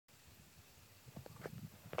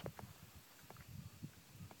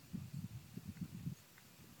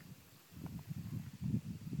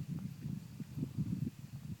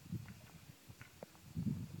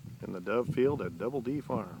the dove field at Double D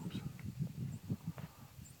Farms.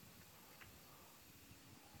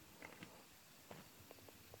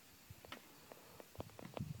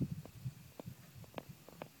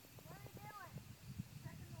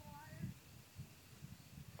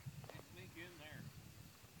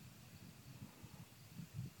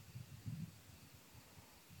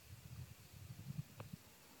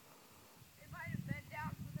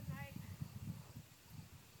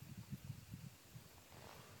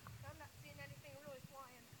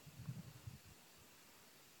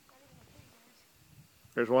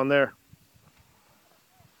 There's one there.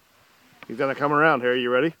 He's gonna come around here.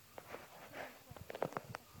 You ready?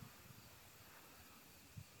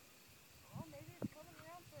 Oh, maybe it's coming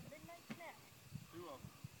around for a midnight snack. 2 of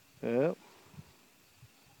them. Yep.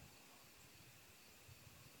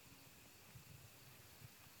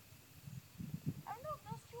 I don't know if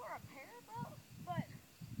those 2 are a pair, though, but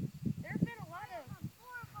there've been a lot of... 4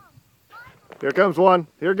 of them, 5 of them. Here comes one.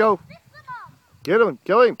 Here go. 6 of them. Get him.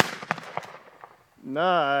 Kill him.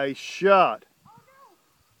 Nice shot. Oh,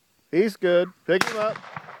 no. He's good. Pick him up.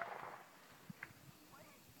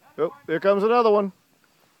 Oh, here comes another one.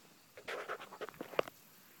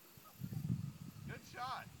 Good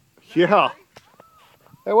shot. Yeah.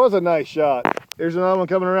 That was a nice shot. There's another one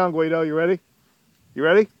coming around, Guido. You ready? You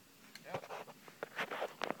ready? Yep.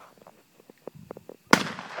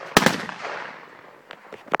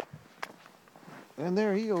 And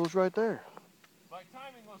there he goes right there. My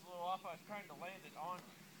timing was a little off. I was trying to land it on.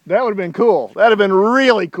 That would have been cool. That would have been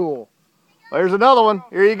really cool. There's another one.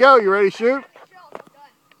 Here you go. You ready to shoot?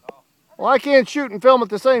 Well, I can't shoot and film at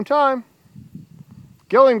the same time.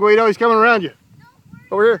 Kill him, Guido. He's coming around you.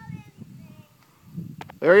 Over here.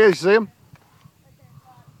 There he is. You see him?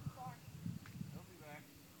 He'll be back.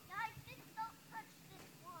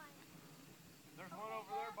 There's one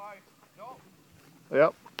over there by Dalton.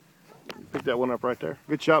 Yep. Pick that one up right there.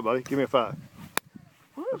 Good shot, buddy. Give me a 5.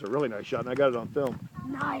 That's a really nice shot, and I got it on film.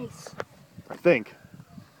 Nice. I think.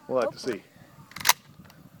 We'll have to see.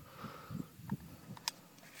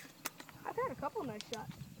 I've had a couple nice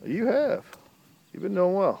shots. You have. You've been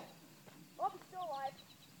doing well. Oh, I'm still alive.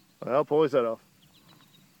 Well, pull his head off.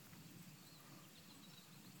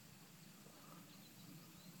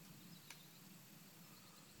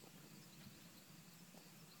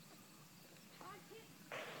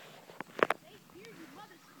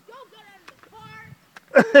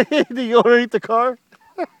 Do you go underneath the car?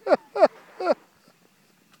 He's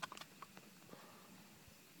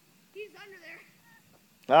under there.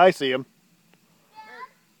 I see him.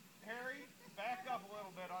 Harry, back up a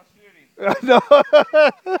little bit. I'll shoot him. No.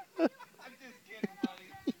 I'm just kidding, buddy.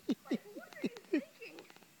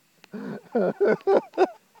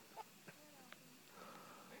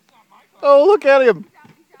 Oh, look at him.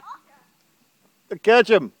 Catch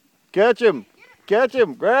him. Catch him. Catch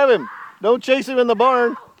him. Grab him. Don't chase him in the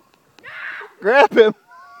barn. Grab him.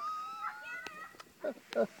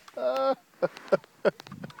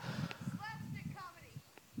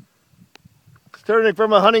 It's turning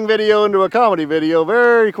from a hunting video into a comedy video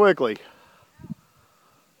very quickly.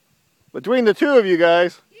 Between the 2 of you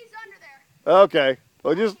guys. He's under there. Okay.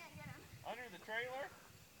 Well, just. Under the trailer?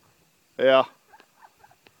 Yeah.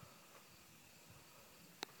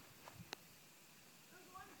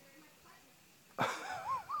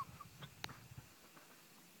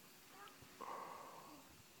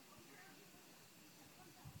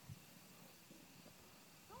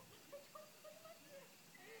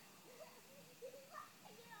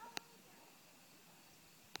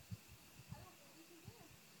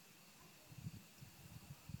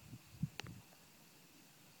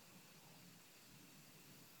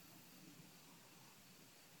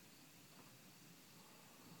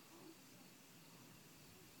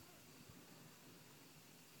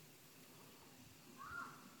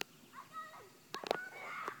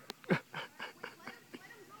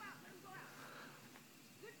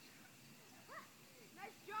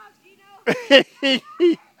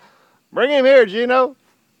 Bring him here, Gino.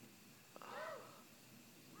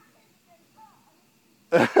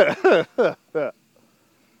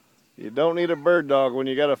 You don't need a bird dog when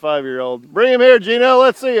you got a 5-year-old. Bring him here, Gino.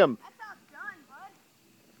 Let's see him. That's not done, bud.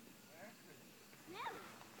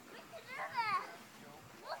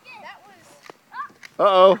 That was...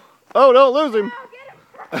 Uh-oh. Oh, don't lose him.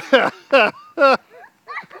 Oh,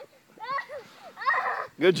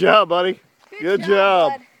 Good job, buddy. Good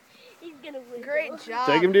job. He's gonna win. Great job.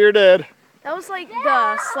 Take him to your dad. That was like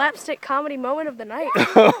the slapstick comedy moment of the night.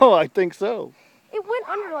 Oh, I think so. It went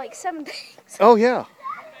under like 7 things. Oh, yeah.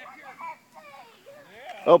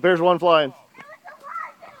 Oh, there's one flying.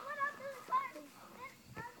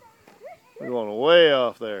 We're going way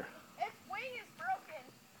off there.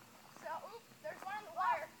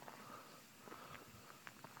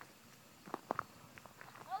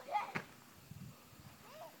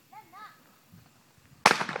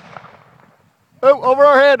 Oh, over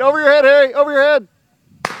our head, over your head, Harry, over your head.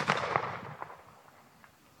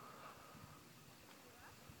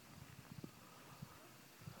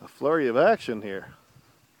 A flurry of action here.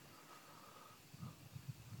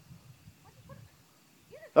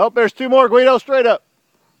 Oh, there's two more, Guido, straight up.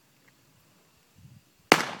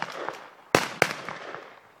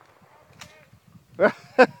 I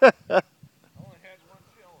only had one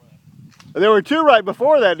shell left. There were two right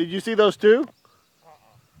before that. Did you see those two?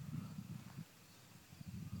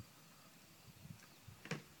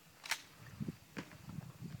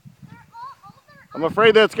 I'm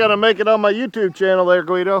afraid that's going to make it on my YouTube channel there,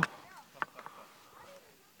 Guido.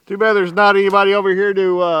 Too bad there's not anybody over here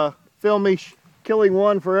to film me killing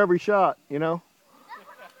one for every shot, you know?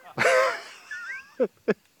 I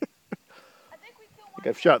think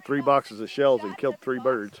I've shot 3 boxes of shells and killed 3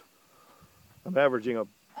 birds. I'm averaging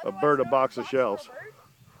a bird a box of shells.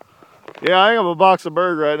 Yeah, I have a box of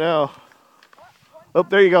bird right now. Oh,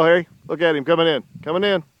 there you go, Harry. Look at him coming in. Coming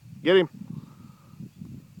in. Get him.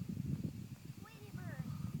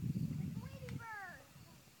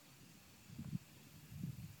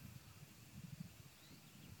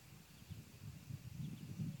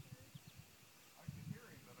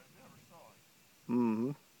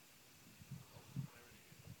 Mm-hmm.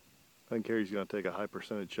 I think Harry's going to take a high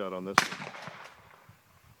percentage shot on this one.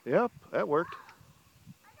 Yep, that worked.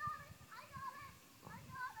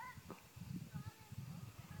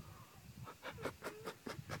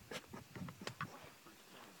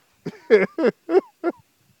 They're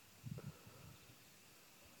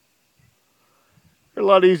a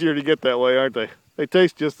lot easier to get that way, aren't they? They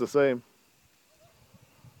taste just the same.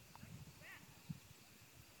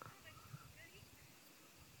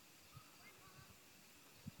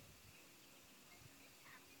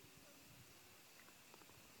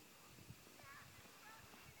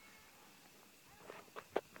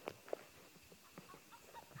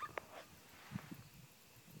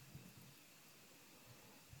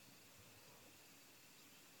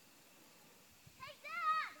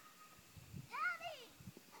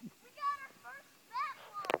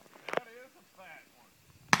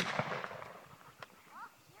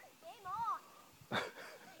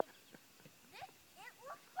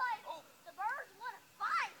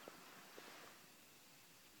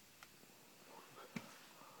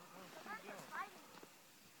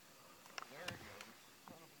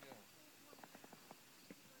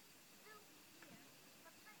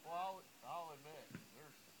 I'll admit,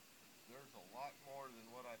 there's a lot more than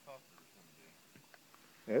what I thought there was going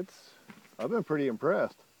to be. I've been pretty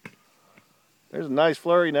impressed. There's a nice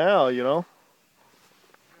flurry now, you know. I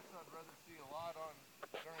guess I'd rather see a lot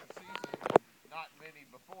during season, not many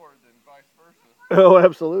before, than vice versa. Oh,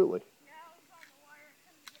 absolutely.